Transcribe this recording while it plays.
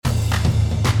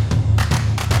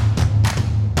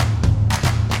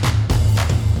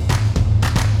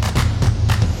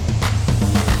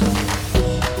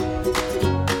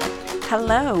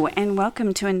Hello, and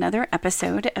welcome to another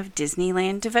episode of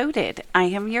Disneyland Devoted. I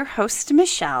am your host,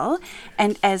 Michelle,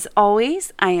 and as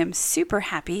always, I am super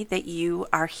happy that you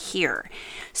are here.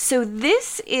 So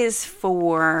this is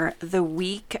for the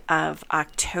week of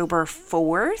October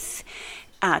 4th,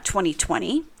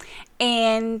 2020,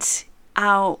 and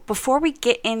before we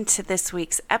get into this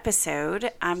week's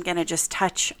episode, I'm going to just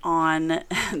touch on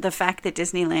the fact that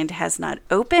Disneyland has not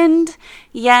opened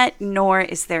yet, nor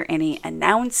is there any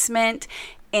announcement.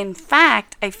 In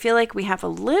fact, I feel like we have a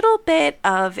little bit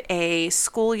of a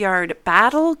schoolyard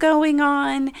battle going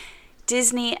on.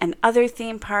 Disney and other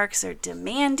theme parks are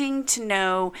demanding to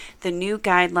know the new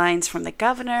guidelines from the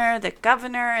governor. The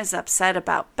governor is upset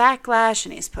about backlash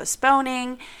and he's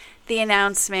postponing the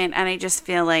announcement, and I just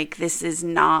feel like this is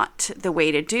not the way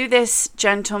to do this,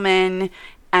 gentlemen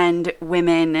and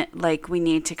women. Like, we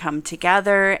need to come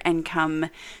together and come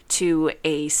to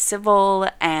a civil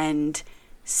and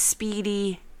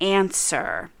speedy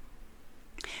answer.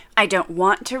 I don't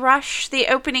want to rush the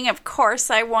opening. Of course,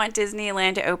 I want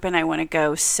Disneyland to open. I want to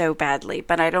go so badly,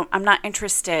 but I'm not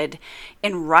interested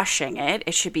in rushing it.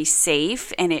 It should be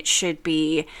safe and it should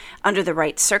be under the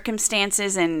right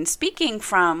circumstances. And speaking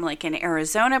from like an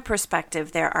Arizona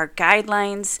perspective, there are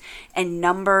guidelines and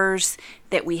numbers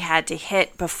that we had to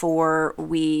hit before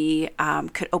we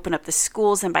could open up the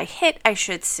schools. And by hit, I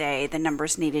should say the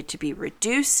numbers needed to be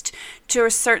reduced to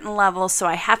a certain level. So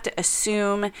I have to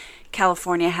assume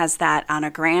California has that on a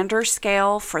grander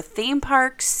scale for theme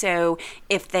parks. So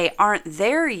if they aren't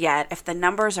there yet, if the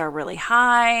numbers are really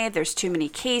high, there's too many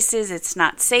cases, it's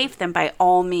not safe, then by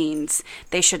all means,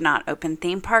 they should not open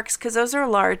theme parks because those are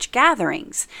large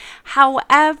gatherings.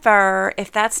 However,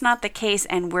 if that's not the case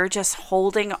and we're just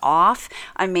holding off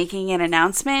on making an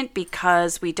announcement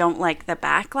because we don't like the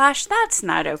backlash, that's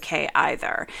not okay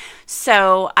either.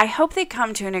 So I hope they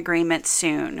come to an agreement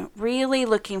soon. Really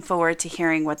looking forward to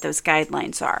hearing what those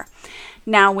guidelines are.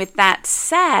 Now, with that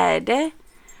said,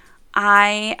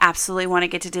 I absolutely want to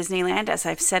get to Disneyland. As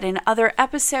I've said in other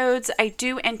episodes, I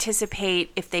do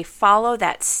anticipate if they follow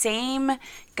that same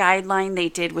guideline they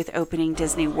did with opening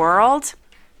Disney World,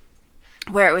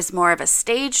 where it was more of a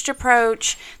staged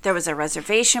approach, there was a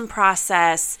reservation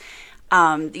process.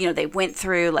 They went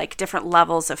through like different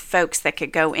levels of folks that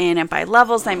could go in, and by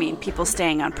levels, I mean people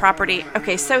staying on property.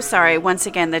 Okay, so sorry. Once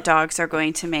again, the dogs are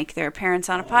going to make their appearance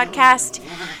on a podcast.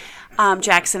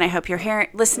 Jackson, I hope you're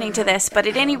listening to this. But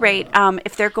at any rate,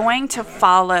 if they're going to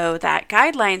follow that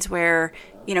guidelines where,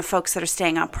 folks that are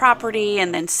staying on property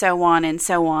and then so on and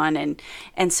so on.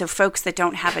 And so folks that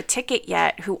don't have a ticket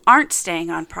yet, who aren't staying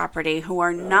on property, who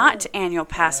are not annual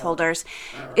pass holders,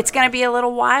 it's going to be a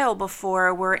little while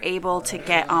before we're able to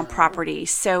get on property.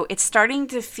 So it's starting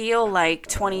to feel like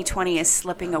 2020 is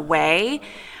slipping away.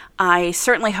 I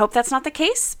certainly hope that's not the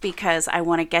case because I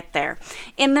want to get there.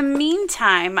 In the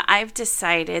meantime, I've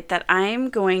decided that I'm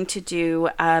going to do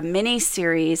a mini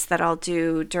series that I'll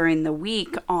do during the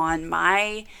week on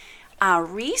my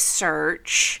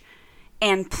research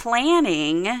and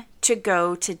planning to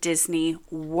go to Disney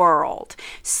World.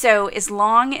 So as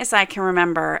long as I can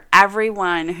remember,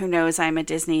 everyone who knows I'm a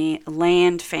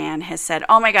Disneyland fan has said,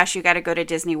 oh my gosh, you got to go to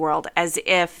Disney World, as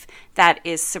if that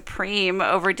is supreme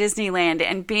over Disneyland.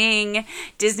 And being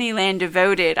Disneyland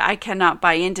devoted, I cannot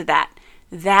buy into that.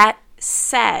 That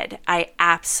said, I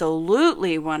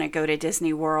absolutely want to go to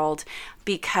Disney World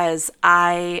because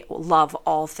I love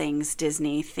all things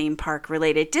Disney theme park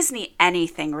related, Disney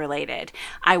anything related.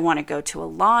 I want to go to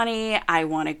Aulani. I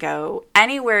want to go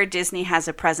anywhere Disney has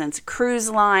a presence, cruise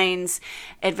lines,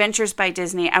 Adventures by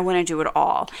Disney. I want to do it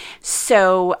all.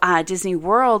 So Disney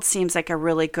World seems like a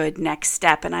really good next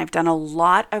step. And I've done a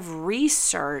lot of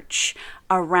research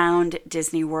around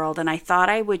Disney World, and I thought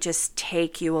I would just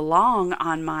take you along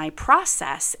on my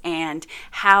process and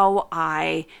how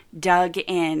I dug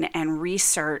in and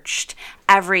researched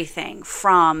everything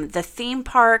from the theme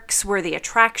parks, where the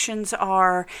attractions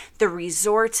are, the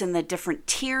resorts and the different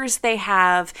tiers they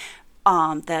have,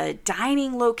 the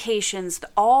dining locations,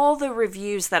 all the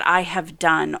reviews that I have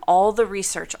done, all the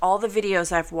research, all the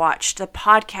videos I've watched, the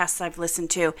podcasts I've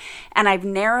listened to, and I've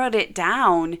narrowed it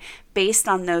down based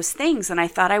on those things. And I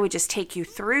thought I would just take you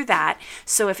through that.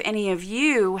 So if any of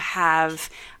you have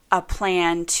a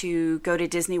plan to go to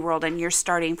Disney World and you're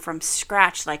starting from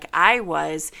scratch like I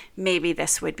was, maybe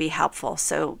this would be helpful.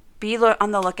 So be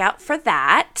on the lookout for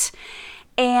that.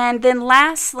 And then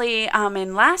lastly,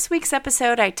 in last week's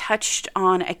episode, I touched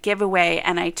on a giveaway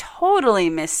and I totally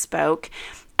misspoke.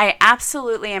 I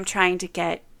absolutely am trying to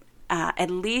get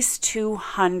at least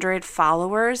 200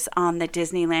 followers on the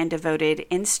Disneyland Devoted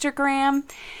Instagram.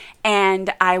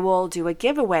 And I will do a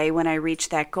giveaway when I reach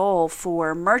that goal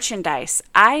for merchandise.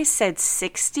 I said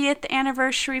 60th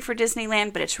anniversary for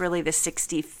Disneyland, but it's really the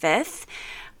 65th.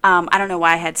 I don't know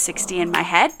why I had 60 in my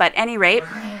head, but at any rate,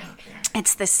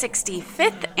 it's the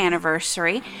 65th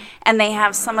anniversary, and they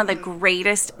have some of the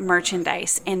greatest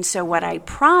merchandise. And so what I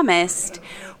promised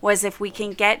was if we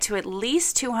can get to at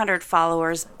least 200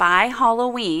 followers by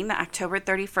Halloween, October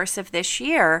 31st of this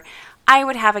year, I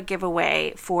would have a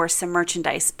giveaway for some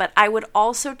merchandise. But I would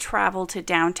also travel to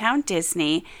downtown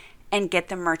Disney and get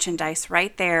the merchandise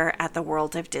right there at the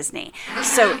World of Disney.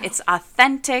 So it's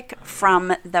authentic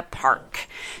from the park.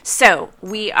 So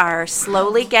we are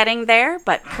slowly getting there,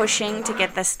 but pushing to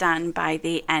get this done by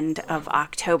the end of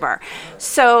October.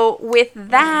 So with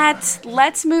that,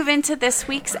 let's move into this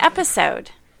week's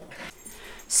episode.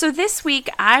 So this week,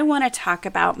 I want to talk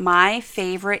about my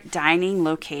favorite dining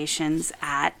locations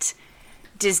at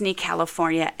Disney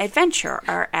California Adventure,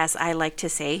 or as I like to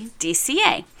say,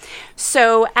 DCA.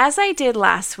 So as I did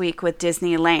last week with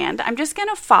Disneyland, I'm just going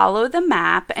to follow the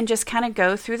map and just kind of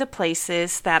go through the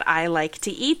places that I like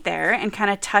to eat there and kind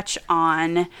of touch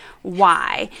on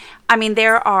why. I mean,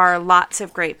 there are lots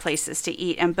of great places to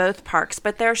eat in both parks,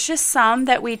 but there's just some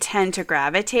that we tend to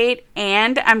gravitate,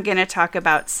 and I'm going to talk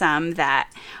about some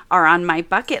that are on my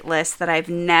bucket list that I've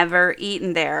never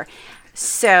eaten there.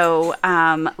 So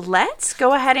let's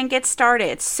go ahead and get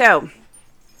started. So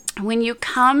when you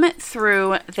come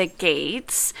through the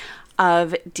gates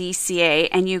of DCA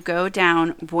and you go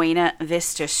down Buena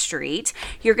Vista Street,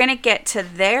 you're going to get to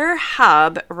their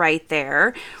hub right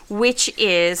there, which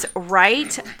is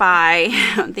right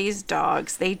by these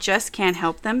dogs. They just can't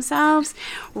help themselves.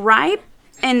 Right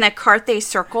in the Carthay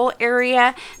Circle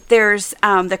area, there's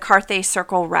the Carthay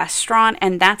Circle restaurant,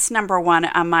 and that's number one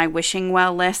on my wishing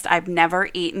well list. I've never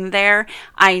eaten there.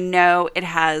 I know it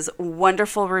has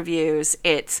wonderful reviews.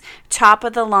 It's top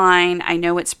of the line. I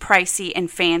know it's pricey and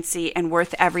fancy and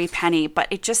worth every penny, but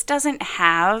it just doesn't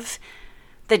have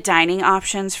the dining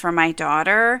options for my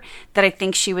daughter that I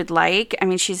think she would like. I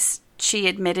mean, she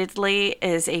admittedly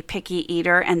is a picky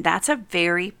eater, and that's a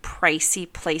very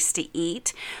pricey place to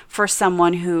eat for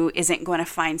someone who isn't going to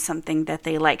find something that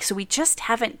they like. So we just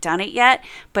haven't done it yet,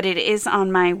 but it is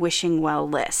on my wishing well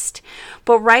list.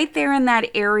 But right there in that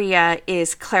area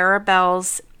is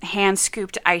Clarabelle's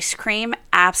hand-scooped ice cream.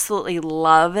 Absolutely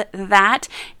love that.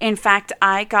 In fact,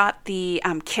 I got the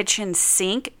kitchen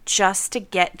sink just to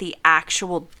get the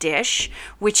actual dish,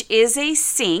 which is a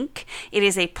sink. It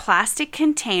is a plastic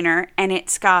container, and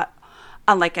it's got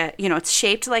it's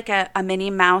shaped like a Minnie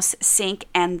Mouse sink,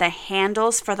 and the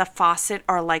handles for the faucet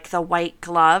are like the white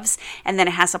gloves, and then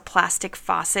it has a plastic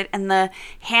faucet, and the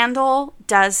handle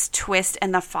does twist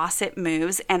and the faucet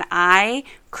moves, and I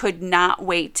could not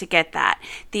wait to get that.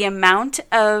 The amount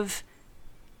of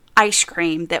ice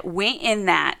cream that went in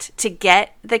that to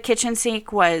get the kitchen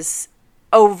sink was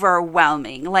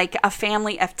overwhelming. Like a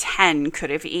family of 10 could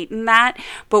have eaten that,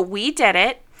 but we did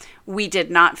it. We did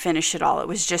not finish it all. It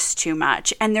was just too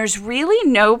much. And there's really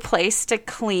no place to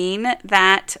clean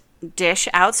that dish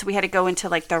out. So we had to go into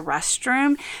like the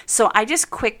restroom. So I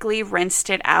just quickly rinsed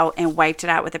it out and wiped it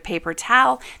out with a paper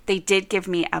towel. They did give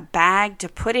me a bag to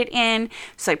put it in.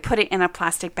 So I put it in a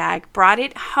plastic bag, brought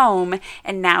it home,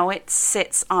 and now it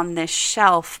sits on this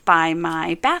shelf by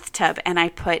my bathtub. And I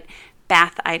put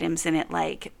bath items in it,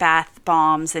 like bath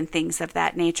bombs and things of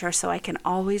that nature, so I can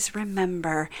always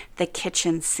remember the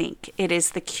kitchen sink. It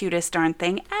is the cutest darn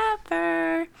thing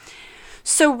ever.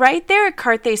 So right there at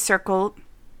Carthay Circle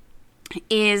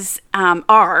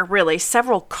are really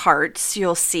several carts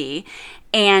you'll see,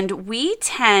 and we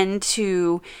tend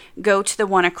to go to the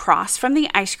one across from the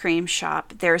ice cream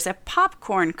shop. There's a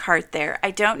popcorn cart there.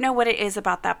 I don't know what it is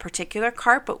about that particular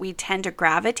cart, but we tend to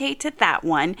gravitate to that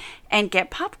one and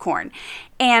get popcorn.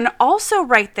 And also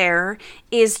right there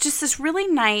is just this really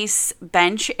nice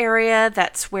bench area.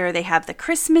 That's where they have the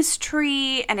Christmas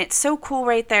tree, and it's so cool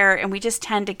right there, and we just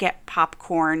tend to get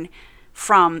popcorn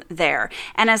from there.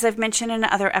 And as I've mentioned in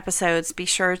other episodes, be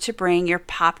sure to bring your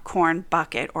popcorn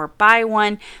bucket or buy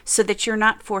one so that you're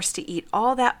not forced to eat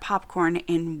all that popcorn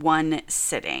in one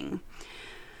sitting.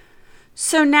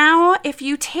 So now if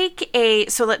you take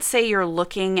so let's say you're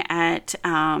looking at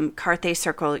Carthay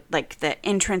Circle, like the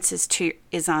entrance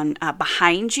is on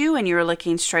behind you and you're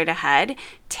looking straight ahead,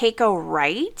 take a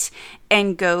right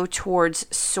and go towards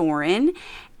Soarin'.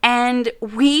 And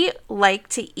we like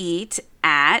to eat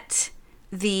at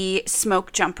the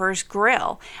Smoke Jumpers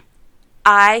Grill.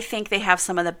 I think they have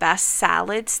some of the best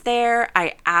salads there.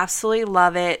 I absolutely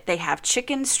love it. They have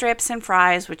chicken strips and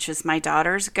fries, which is my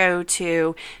daughter's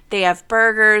go-to. They have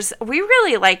burgers. We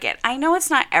really like it. I know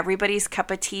it's not everybody's cup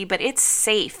of tea, but it's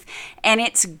safe and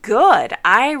it's good.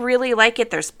 I really like it.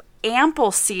 There's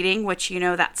ample seating, which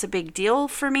that's a big deal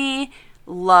for me.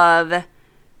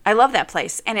 I love that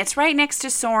place. And it's right next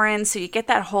to Soarin', so you get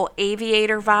that whole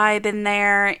aviator vibe in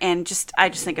there, and I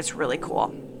just think it's really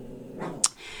cool.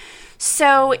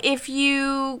 So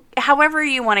however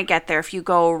you want to get there, if you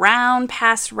go around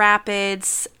past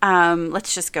Rapids,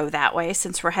 let's just go that way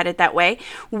since we're headed that way.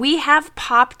 We have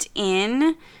popped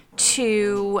in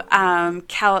to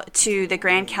the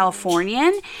Grand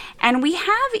Californian, and we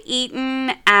have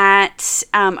eaten at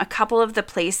a couple of the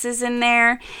places in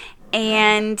there.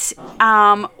 And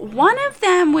one of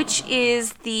them, which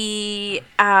is the,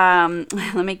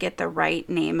 let me get the right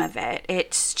name of it.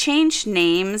 It's changed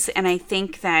names, and I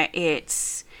think that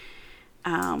it's,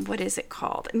 what is it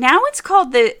called? Now it's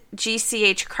called the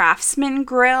GCH Craftsman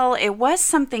Grill. It was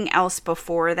something else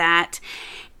before that.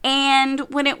 And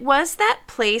when it was that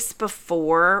place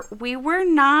before, we were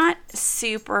not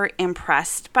super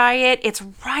impressed by it. It's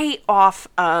right off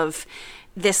of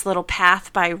this little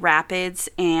path by Rapids,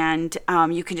 and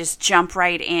you can just jump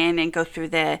right in and go through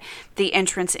the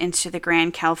entrance into the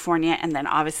Grand California, and then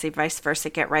obviously vice versa,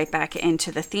 get right back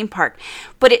into the theme park.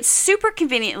 But it's super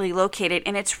conveniently located,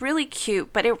 and it's really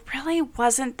cute, but it really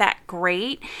wasn't that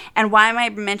great. And why am I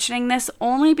mentioning this?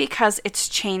 Only because it's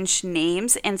changed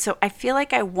names, and so I feel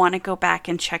like I want to go back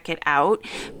and check it out,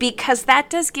 because that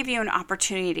does give you an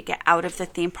opportunity to get out of the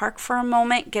theme park for a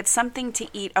moment, get something to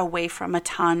eat away from a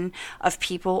ton of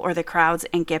people or the crowds,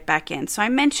 and get back in. So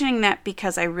I'm mentioning that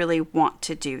because I really want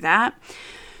to do that.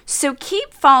 So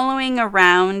keep following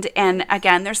around, and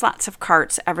again, there's lots of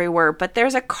carts everywhere, but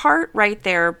there's a cart right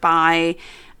there by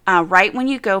right when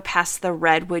you go past the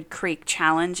Redwood Creek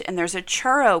Challenge, and there's a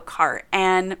churro cart,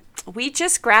 and we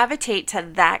just gravitate to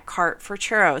that cart for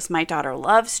churros. My daughter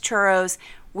loves churros.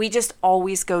 We just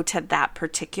always go to that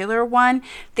particular one.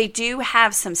 They do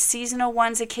have some seasonal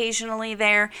ones occasionally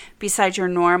there besides your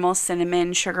normal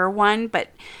cinnamon sugar one, but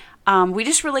we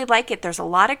just really like it. There's a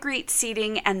lot of great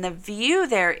seating, and the view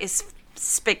there is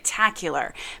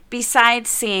spectacular. Besides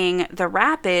seeing the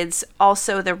rapids,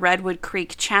 also the Redwood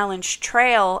Creek Challenge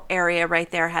Trail area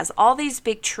right there has all these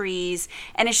big trees,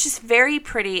 and it's just very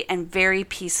pretty and very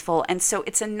peaceful. And so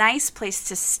it's a nice place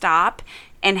to stop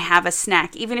and have a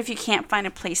snack. Even if you can't find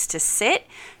a place to sit,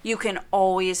 you can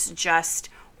always just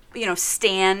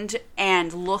stand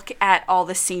and look at all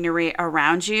the scenery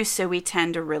around you. So we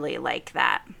tend to really like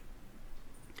that.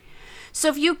 So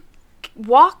if you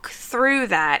walk through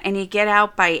that and you get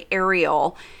out by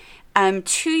Ariel,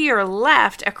 to your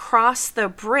left across the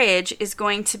bridge is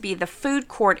going to be the food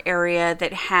court area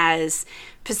that has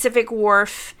Pacific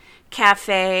Wharf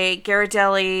Cafe,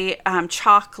 Ghirardelli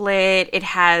chocolate. It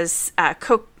has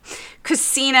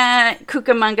Cocina,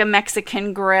 Cucamonga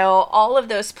Mexican Grill, all of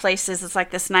those places. It's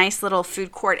like this nice little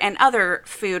food court and other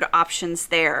food options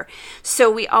there. So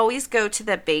we always go to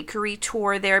the bakery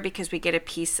tour there because we get a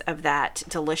piece of that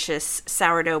delicious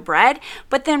sourdough bread.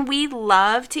 But then we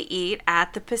love to eat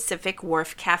at the Pacific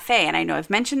Wharf Cafe. And I know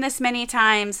I've mentioned this many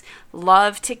times,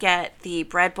 love to get the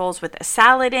bread bowls with a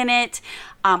salad in it.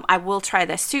 I will try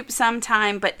the soup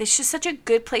sometime, but it's just such a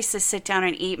good place to sit down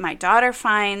and eat. My daughter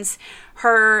finds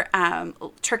her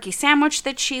turkey sandwich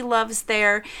that she loves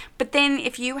there. But then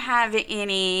if you have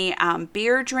any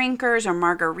beer drinkers or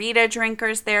margarita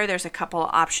drinkers there's a couple of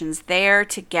options there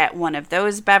to get one of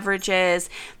those beverages.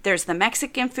 There's the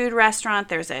Mexican food restaurant.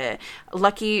 There's a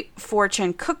Lucky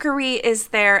Fortune Cookery is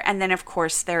there. And then, of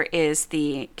course, there is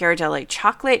the Ghirardelli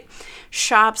chocolate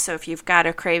shop. So if you've got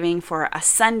a craving for a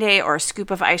sundae or a scoop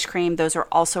of ice cream, those are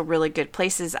also really good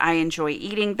places. I enjoy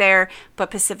eating there,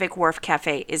 but Pacific Wharf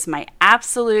Cafe is my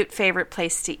absolute favorite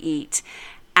place to eat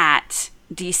at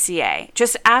DCA.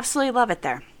 Just absolutely love it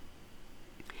there.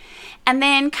 And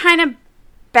then kind of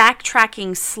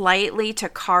backtracking slightly to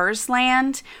Cars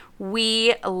Land,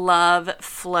 we love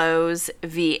Flo's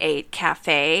V8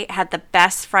 Cafe. Had the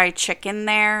best fried chicken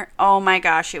there. Oh my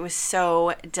gosh, it was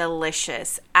so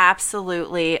delicious.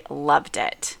 Absolutely loved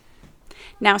it.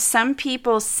 Now, some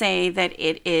people say that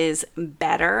it is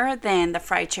better than the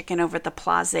fried chicken over at the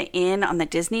Plaza Inn on the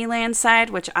Disneyland side,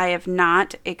 which I have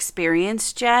not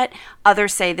experienced yet.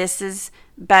 Others say this is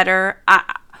better.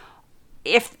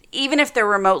 If even if they're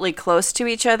remotely close to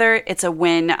each other, it's a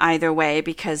win either way,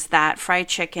 because that fried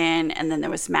chicken, and then there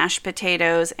was mashed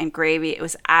potatoes and gravy. It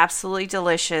was absolutely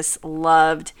delicious.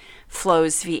 Loved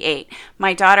Flo's V8.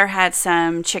 My daughter had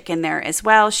some chicken there as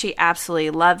well. She absolutely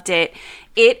loved it.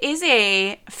 It is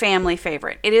a family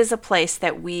favorite. It is a place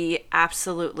that we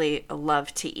absolutely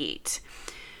love to eat.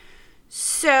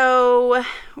 So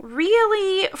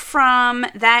really from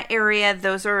that area,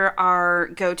 those are our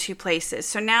go-to places.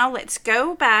 So now let's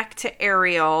go back to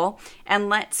Ariel and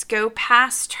let's go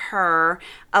past her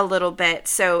a little bit.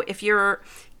 So if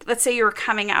let's say you're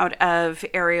coming out of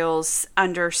Ariel's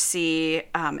undersea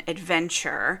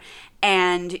adventure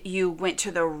and you went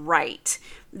to the right,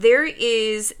 there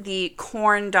is the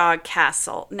Corn Dog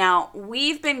Castle. Now,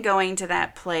 we've been going to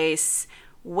that place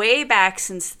way back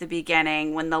since the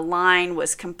beginning, when the line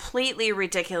was completely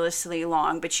ridiculously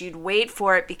long, but you'd wait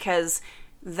for it because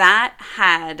that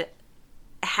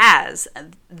has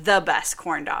the best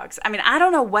corn dogs. I mean, I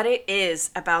don't know what it is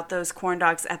about those corn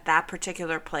dogs at that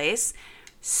particular place.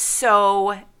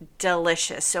 So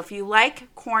delicious. So if you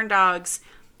like corn dogs,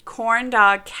 Corn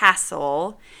Dog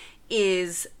Castle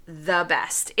is the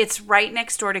best. It's right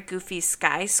next door to Goofy's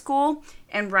Sky School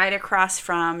and right across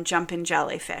from Jumpin'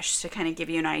 Jellyfish, to kind of give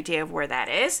you an idea of where that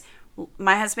is.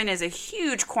 My husband is a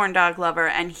huge corn dog lover,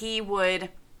 and he would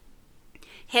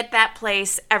hit that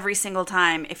place every single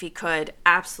time if he could.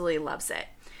 Absolutely loves it.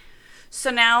 So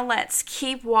now let's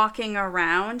keep walking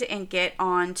around and get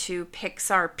on to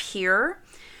Pixar Pier.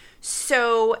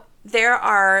 So there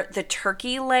are the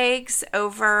turkey legs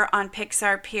over on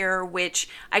Pixar Pier, which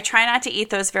I try not to eat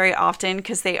those very often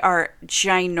because they are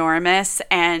ginormous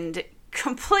and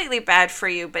completely bad for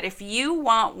you. But if you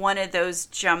want one of those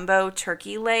jumbo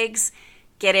turkey legs,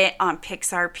 get it on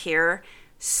Pixar Pier.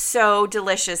 So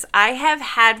delicious. I have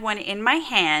had one in my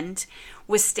hand,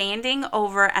 was standing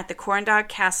over at the Corn Dog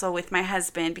Castle with my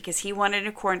husband because he wanted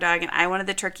a corn dog and I wanted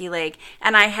the turkey leg.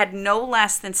 And I had no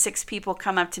less than 6 people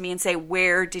come up to me and say,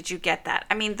 "Where did you get that?"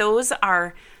 I mean, those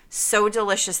are so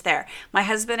delicious there. My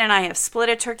husband and I have split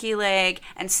a turkey leg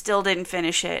and still didn't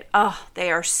finish it. Oh,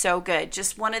 they are so good.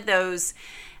 Just one of those,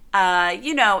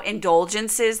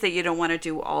 indulgences that you don't want to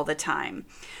do all the time.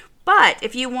 But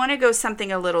if you want to go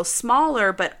something a little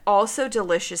smaller, but also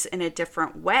delicious in a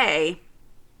different way,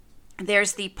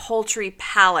 there's the Poultry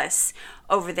Palace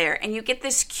over there. And you get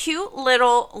this cute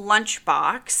little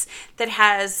lunchbox that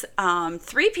has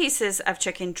 3 pieces of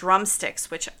chicken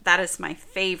drumsticks, which that is my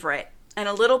favorite, and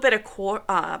a little bit of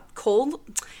coleslaw.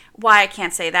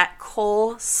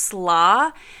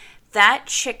 That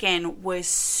chicken was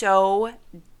so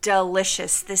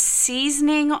delicious. The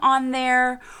seasoning on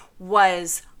there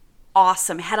was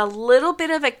awesome. It had a little bit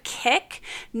of a kick,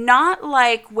 not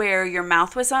like where your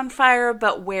mouth was on fire,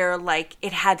 but where like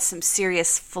it had some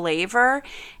serious flavor,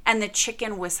 and the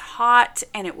chicken was hot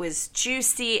and it was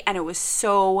juicy and it was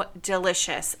so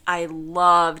delicious. I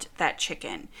loved that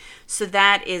chicken. So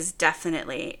that is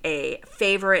definitely a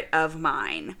favorite of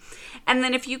mine. And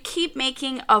then if you keep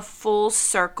making a full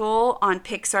circle on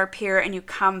Pixar Pier and you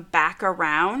come back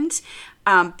around,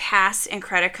 past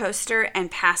Incredicoaster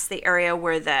and past the area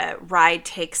where the ride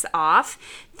takes off,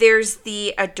 there's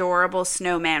the adorable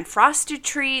Snowman Frosted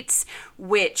Treats,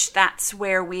 which that's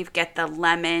where we get the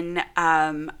lemon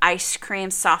ice cream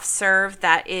soft serve.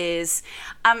 That is,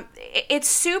 it's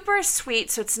super sweet,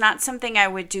 so it's not something I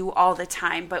would do all the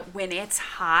time, but when it's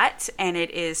hot, and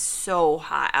it is so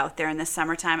hot out there in the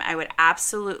summertime, I would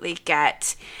absolutely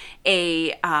get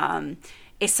a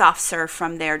soft serve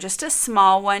from there, just a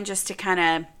small one, just to kind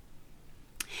of,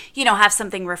 have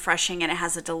something refreshing, and it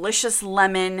has a delicious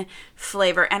lemon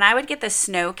flavor. And I would get the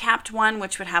snow-capped one,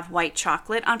 which would have white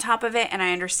chocolate on top of it, and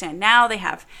I understand now they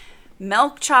have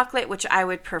milk chocolate, which I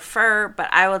would prefer, but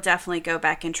I will definitely go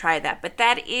back and try that. But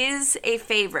that is a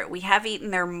favorite. We have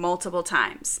eaten there multiple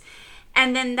times.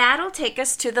 And then that'll take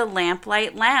us to the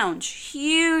Lamplight Lounge.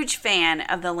 Huge fan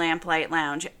of the Lamplight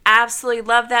Lounge. Absolutely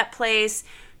love that place.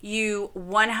 You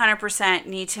 100%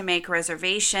 need to make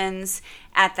reservations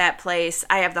at that place.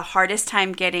 I have the hardest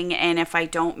time getting in if I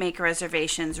don't make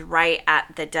reservations right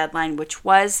at the deadline, which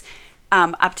was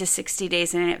up to 60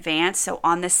 days in advance. So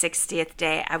on the 60th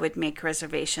day, I would make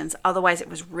reservations. Otherwise, it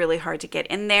was really hard to get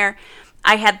in there.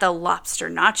 I had the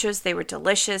lobster nachos. They were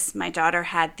delicious. My daughter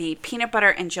had the peanut butter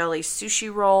and jelly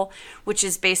sushi roll, which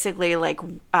is basically like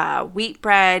wheat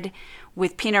bread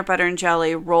with peanut butter and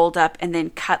jelly rolled up and then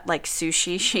cut like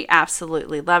sushi. She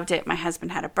absolutely loved it. My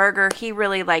husband had a burger. He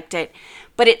really liked it.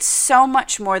 But it's so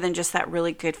much more than just that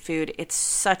really good food. It's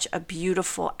such a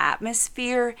beautiful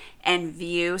atmosphere and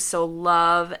view. So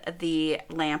love the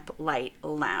Lamplight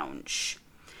Lounge.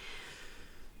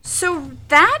 So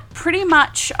that pretty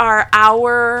much are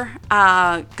our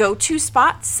go-to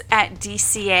spots at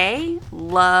DCA.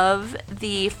 Love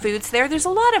the foods there. There's a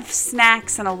lot of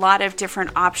snacks and a lot of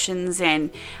different options, and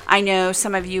I know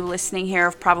some of you listening here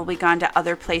have probably gone to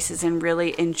other places and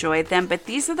really enjoyed them, but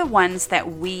these are the ones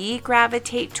that we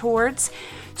gravitate towards.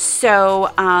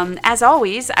 So as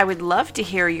always, I would love to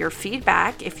hear your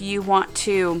feedback. If you want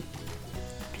to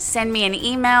send me an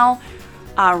email,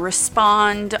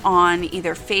 respond on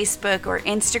either Facebook or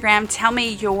Instagram. Tell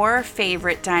me your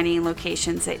favorite dining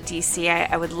locations at DCA.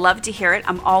 I would love to hear it.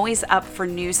 I'm always up for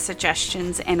new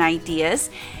suggestions and ideas.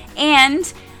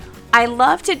 And I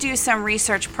love to do some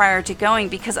research prior to going,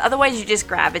 because otherwise you just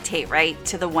gravitate right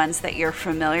to the ones that you're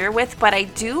familiar with. But I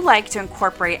do like to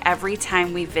incorporate every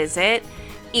time we visit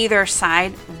either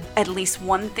side at least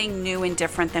one thing new and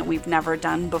different that we've never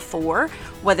done before,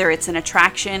 whether it's an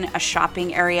attraction, a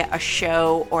shopping area, a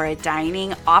show, or a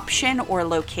dining option or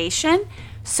location.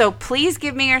 So please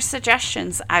give me your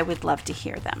suggestions. I would love to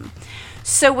hear them.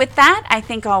 So with that, I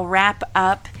think I'll wrap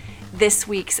up this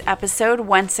week's episode.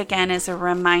 Once again, as a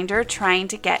reminder, trying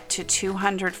to get to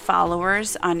 200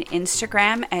 followers on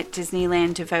Instagram at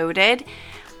Disneyland Devoted.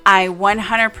 I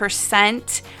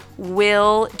 100%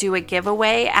 will do a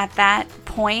giveaway at that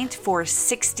point for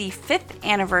 65th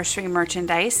anniversary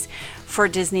merchandise for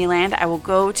Disneyland. I will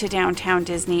go to Downtown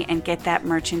Disney and get that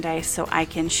merchandise so I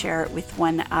can share it with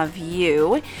one of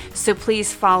you. So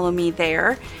please follow me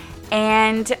there.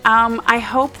 And I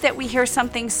hope that we hear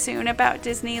something soon about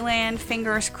Disneyland.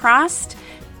 Fingers crossed.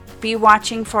 Be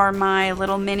watching for my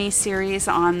little mini series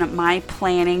on my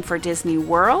planning for Disney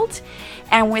World.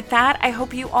 And with that, I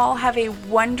hope you all have a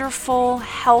wonderful,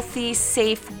 healthy,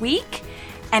 safe week.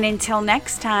 And until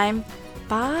next time,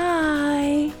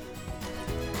 bye.